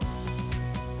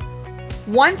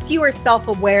Once you are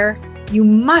self-aware, you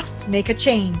must make a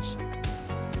change.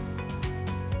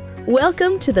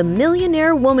 Welcome to the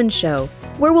Millionaire Woman Show,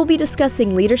 where we'll be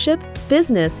discussing leadership,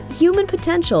 business, human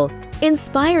potential,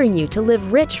 inspiring you to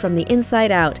live rich from the inside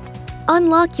out.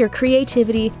 Unlock your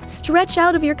creativity, stretch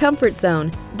out of your comfort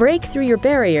zone, break through your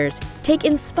barriers, take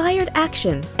inspired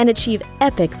action, and achieve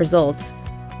epic results.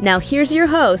 Now here's your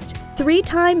host,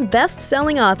 3-time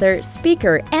best-selling author,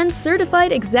 speaker, and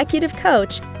certified executive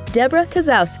coach, Deborah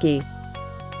Kozowski.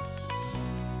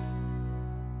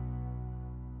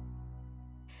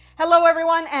 Hello,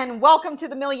 everyone, and welcome to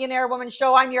the Millionaire Woman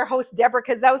Show. I'm your host, Deborah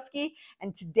Kozowski,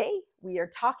 and today we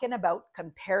are talking about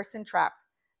comparison trap.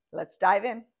 Let's dive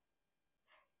in.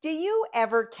 Do you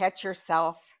ever catch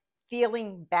yourself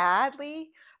feeling badly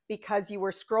because you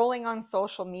were scrolling on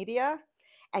social media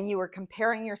and you were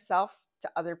comparing yourself to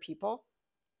other people?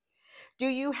 Do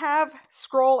you have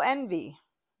scroll envy?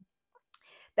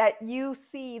 That you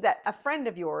see that a friend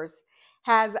of yours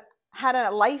has had a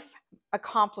life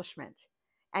accomplishment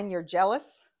and you're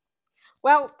jealous?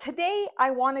 Well, today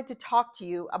I wanted to talk to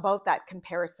you about that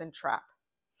comparison trap.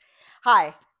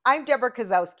 Hi, I'm Deborah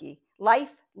Kozowski,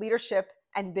 life, leadership,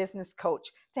 and business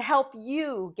coach to help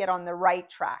you get on the right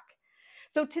track.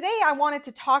 So today I wanted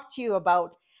to talk to you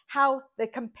about how the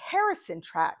comparison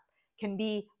trap can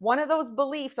be one of those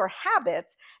beliefs or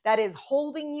habits that is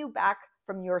holding you back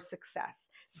from your success.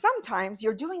 Sometimes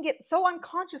you're doing it so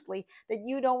unconsciously that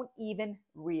you don't even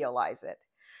realize it.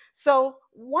 So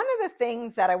one of the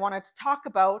things that I wanted to talk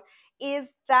about is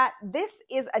that this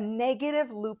is a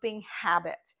negative looping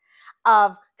habit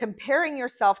of comparing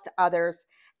yourself to others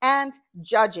and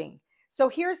judging. So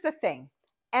here's the thing: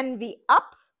 envy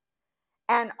up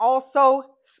and also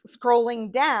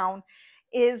scrolling down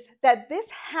is that this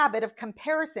habit of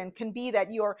comparison can be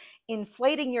that you're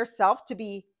inflating yourself to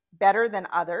be better than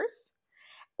others,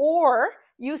 or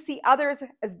you see others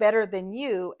as better than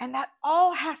you. And that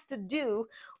all has to do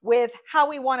with how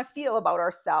we want to feel about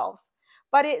ourselves.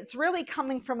 But it's really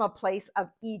coming from a place of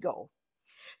ego.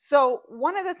 So,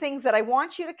 one of the things that I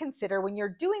want you to consider when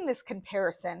you're doing this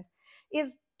comparison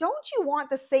is, don't you want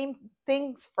the same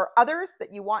things for others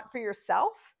that you want for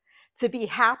yourself? To be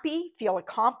happy, feel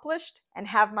accomplished, and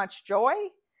have much joy?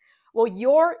 Well,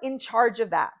 you're in charge of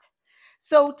that.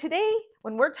 So today,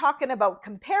 when we're talking about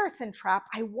comparison trap,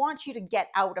 I want you to get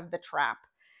out of the trap.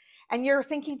 And you're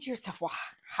thinking to yourself, well,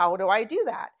 how do I do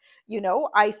that?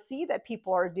 I see that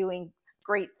people are doing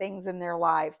great things in their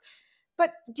lives.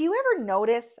 But do you ever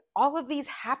notice all of these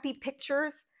happy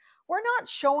pictures? We're not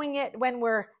showing it when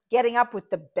we're getting up with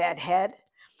the bedhead.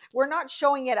 We're not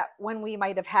showing it when we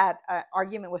might have had an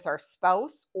argument with our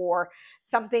spouse or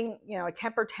something, a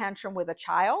temper tantrum with a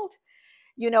child,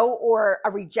 or a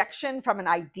rejection from an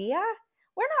idea.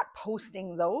 We're not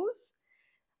posting those.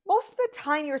 Most of the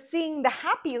time, you're seeing the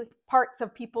happy parts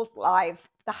of people's lives,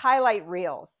 the highlight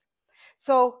reels.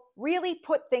 So really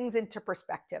put things into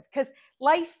perspective, because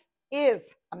life is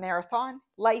a marathon.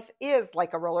 Life is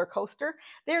like a roller coaster.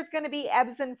 There's going to be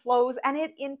ebbs and flows, and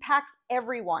it impacts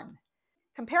everyone.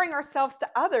 Comparing ourselves to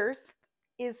others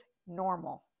is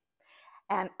normal.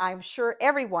 And I'm sure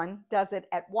everyone does it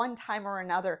at one time or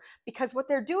another, because what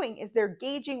they're doing is they're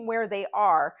gauging where they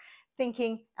are,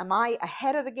 thinking, am I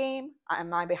ahead of the game?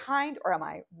 Am I behind? Or am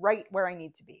I right where I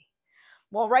need to be?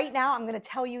 Well, right now, I'm going to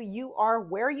tell you, you are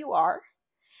where you are.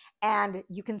 And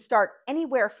you can start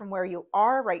anywhere from where you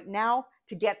are right now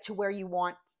to get to where you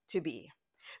want to be.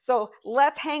 So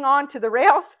let's hang on to the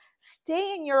rails.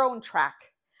 Stay in your own track.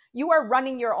 You are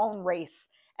running your own race.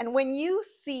 And when you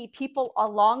see people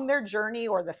along their journey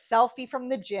or the selfie from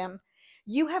the gym,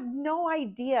 you have no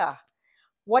idea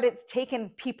what it's taken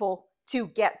people to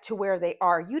get to where they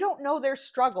are. You don't know their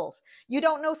struggles. You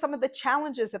don't know some of the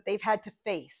challenges that they've had to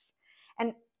face.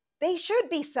 And they should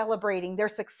be celebrating their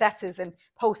successes and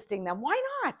posting them. Why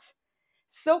not?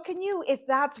 So can you, if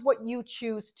that's what you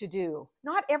choose to do.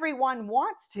 Not everyone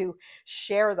wants to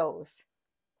share those,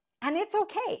 and it's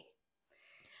okay.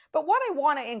 But what I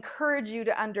want to encourage you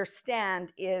to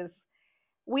understand is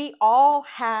we all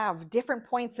have different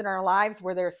points in our lives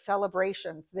where there's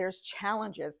celebrations, there's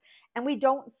challenges, and we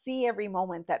don't see every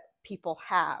moment that people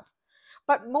have.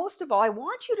 But most of all, I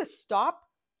want you to stop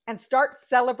and start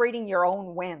celebrating your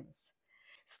own wins.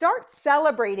 Start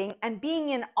celebrating and being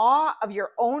in awe of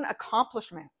your own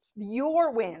accomplishments,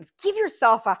 your wins. Give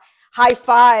yourself a high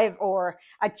five or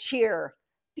a cheer,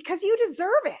 because you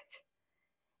deserve it.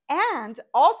 And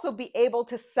also be able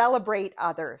to celebrate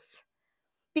others,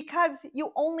 because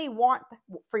you only want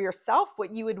for yourself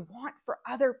what you would want for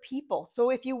other people.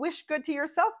 So if you wish good to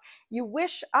yourself, you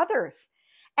wish others.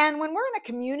 And when we're in a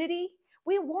community,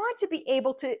 we want to be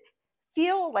able to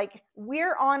feel like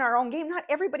we're on our own game. Not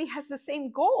everybody has the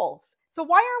same goals. So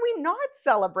why are we not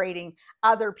celebrating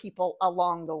other people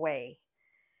along the way?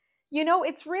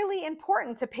 It's really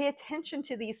important to pay attention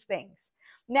to these things.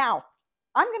 Now,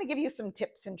 I'm going to give you some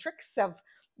tips and tricks of,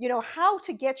 how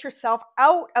to get yourself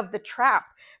out of the trap,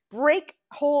 break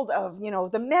hold of,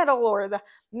 the metal or the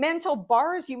mental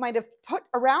bars you might have put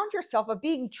around yourself of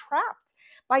being trapped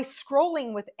by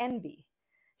scrolling with envy.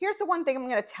 Here's the one thing I'm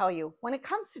going to tell you. When it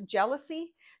comes to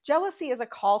jealousy, jealousy is a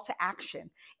call to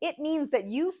action. It means that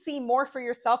you see more for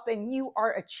yourself than you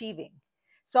are achieving.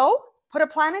 So put a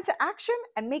plan into action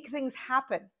and make things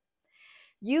happen.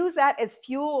 Use that as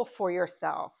fuel for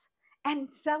yourself and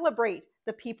celebrate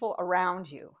the people around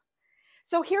you.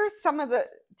 So here's some of the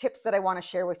tips that I want to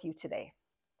share with you today.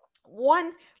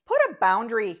 One, put a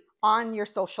boundary on your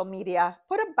social media.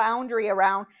 Put a boundary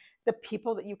around the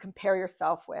people that you compare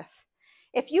yourself with.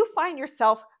 If you find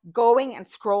yourself going and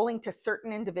scrolling to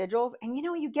certain individuals and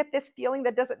you get this feeling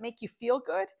that doesn't make you feel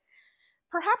good,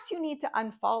 perhaps you need to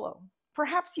unfollow.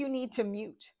 Perhaps you need to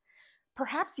mute.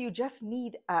 Perhaps you just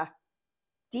need a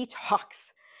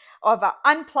detox of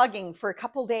unplugging for a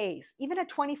couple days, even a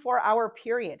 24-hour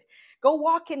period. Go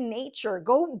walk in nature,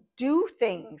 go do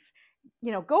things,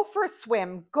 go for a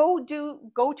swim, go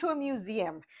to a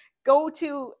museum, go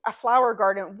to a flower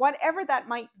garden, whatever that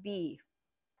might be.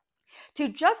 To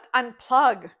just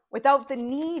unplug without the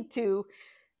need to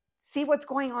see what's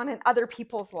going on in other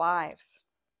people's lives.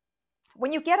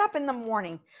 When you get up in the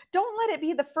morning, don't let it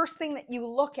be the first thing that you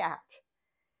look at.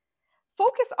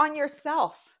 Focus on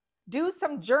yourself. Do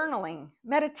some journaling,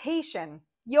 meditation,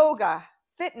 yoga,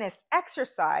 fitness,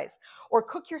 exercise, or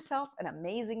cook yourself an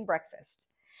amazing breakfast.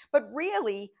 But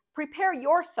really, prepare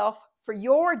yourself for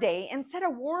your day instead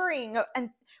of worrying and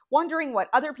wondering what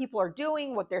other people are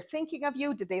doing, what they're thinking of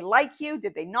you. Did they like you?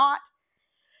 Did they not?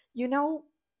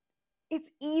 It's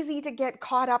easy to get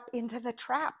caught up into the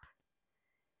trap.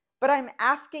 But I'm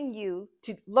asking you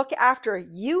to look after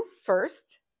you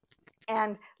first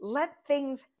and let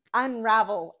things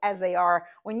unravel as they are.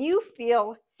 When you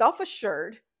feel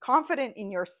self-assured, confident in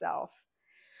yourself,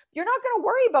 you're not going to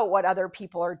worry about what other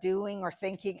people are doing or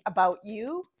thinking about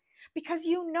you because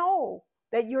you know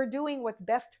that you're doing what's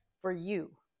best for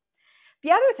you.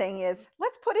 The other thing is,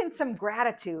 let's put in some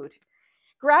gratitude.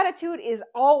 Gratitude is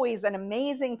always an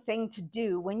amazing thing to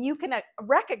do when you can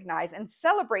recognize and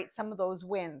celebrate some of those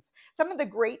wins, some of the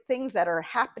great things that are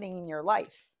happening in your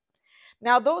life.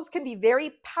 Now, those can be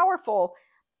very powerful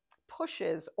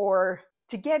pushes or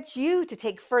to get you to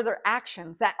take further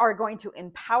actions that are going to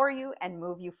empower you and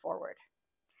move you forward.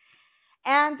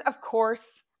 And of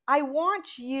course, I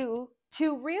want you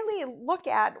to really look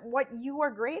at what you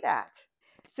are great at.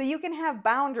 So you can have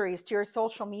boundaries to your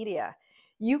social media.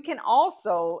 You can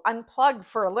also unplug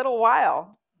for a little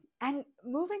while and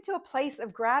move into a place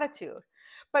of gratitude.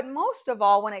 But most of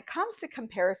all, when it comes to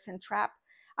comparison trap,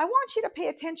 I want you to pay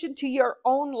attention to your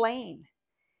own lane.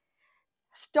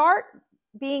 Start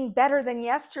being better than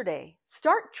yesterday.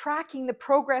 Start tracking the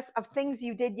progress of things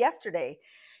you did yesterday.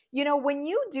 When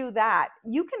you do that,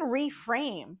 you can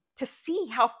reframe to see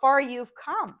how far you've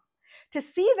come, to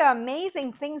see the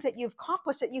amazing things that you've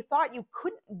accomplished that you thought you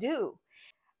couldn't do.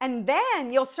 And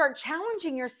then you'll start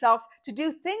challenging yourself to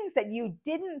do things that you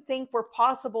didn't think were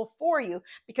possible for you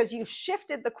because you've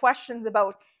shifted the questions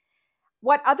about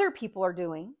what other people are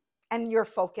doing and your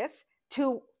focus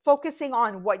to focusing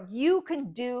on what you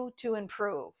can do to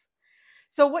improve.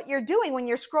 So what you're doing when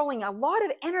you're scrolling, a lot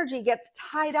of energy gets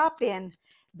tied up in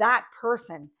that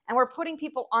person, and we're putting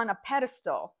people on a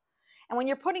pedestal. And when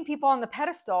you're putting people on the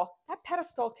pedestal, that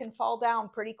pedestal can fall down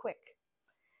pretty quick.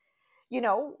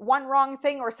 One wrong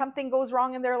thing or something goes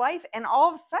wrong in their life, and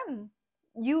all of a sudden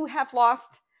you have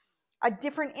lost a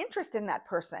different interest in that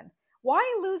person. Why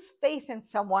lose faith in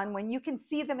someone when you can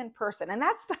see them in person? And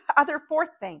that's the other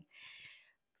fourth thing.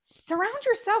 Surround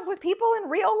yourself with people in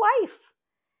real life.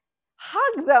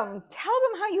 Hug them, tell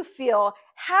them how you feel,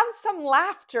 have some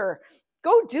laughter,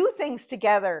 go do things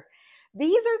together.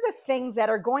 These are the things that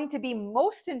are going to be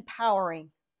most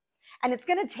empowering. And it's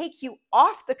going to take you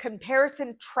off the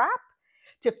comparison trap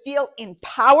to feel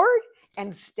empowered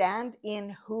and stand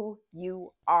in who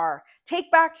you are.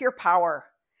 Take back your power.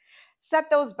 Set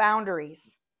those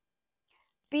boundaries.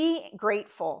 Be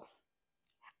grateful.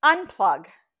 Unplug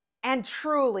and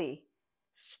truly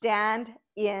stand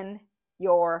in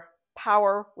your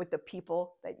power with the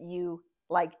people that you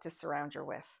like to surround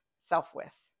yourself with.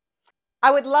 I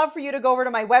would love for you to go over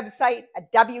to my website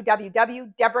at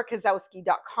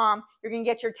www.deborahkozowski.com. You're going to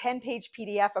get your 10-page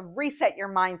PDF of Reset Your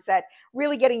Mindset,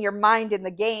 really getting your mind in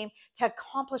the game to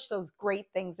accomplish those great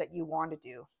things that you want to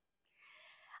do.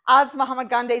 As Mahatma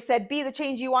Gandhi said, be the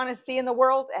change you want to see in the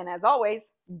world. And as always,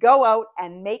 go out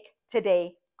and make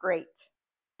today great.